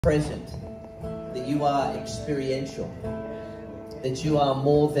present, that you are experiential, that you are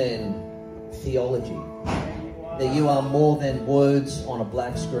more than theology, that you are more than words on a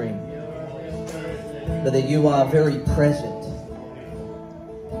black screen, but that you are very present.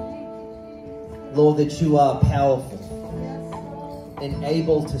 Lord, that you are powerful and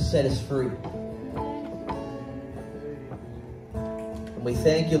able to set us free. And we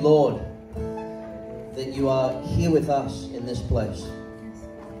thank you, Lord, that you are here with us in this place.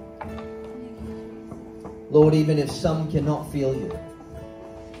 Lord, even if some cannot feel you,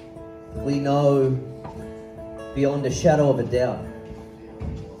 we know beyond a shadow of a doubt,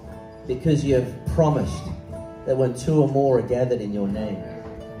 because you have promised that when two or more are gathered in your name,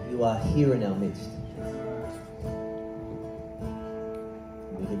 you are here in our midst.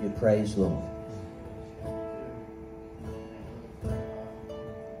 We give you praise, Lord.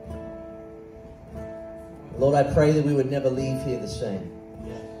 Lord, I pray that we would never leave here the same.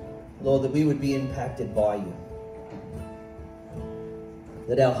 Lord, that we would be impacted by you.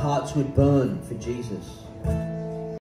 That our hearts would burn for Jesus.